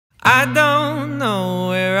I don't know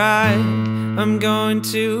where I'm going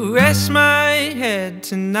to rest my head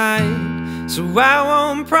tonight, so I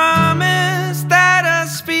won't promise that I'll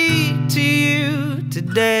speak to you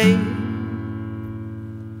today.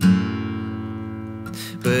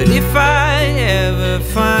 But if I ever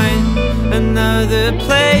find another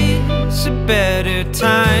place, a better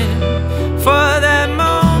time for that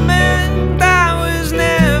moment that was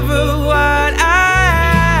never what I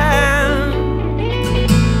am,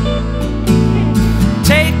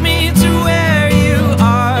 take me to where you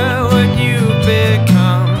are, what you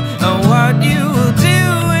become, and what you will do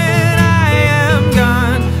when I am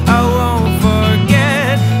gone. I won't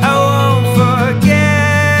forget, I won't forget.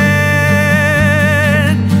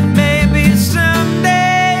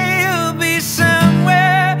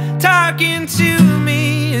 Talking to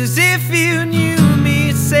me as if you knew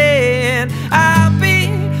me, saying I'll be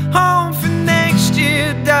home for next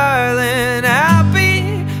year, darling, I'll be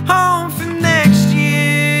home for next year.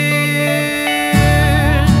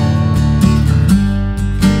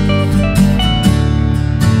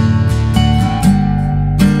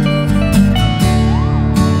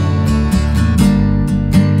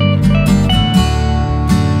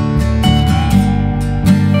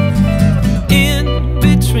 In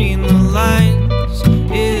between the lines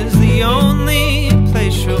is the only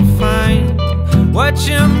place you'll find what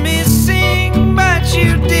you mean.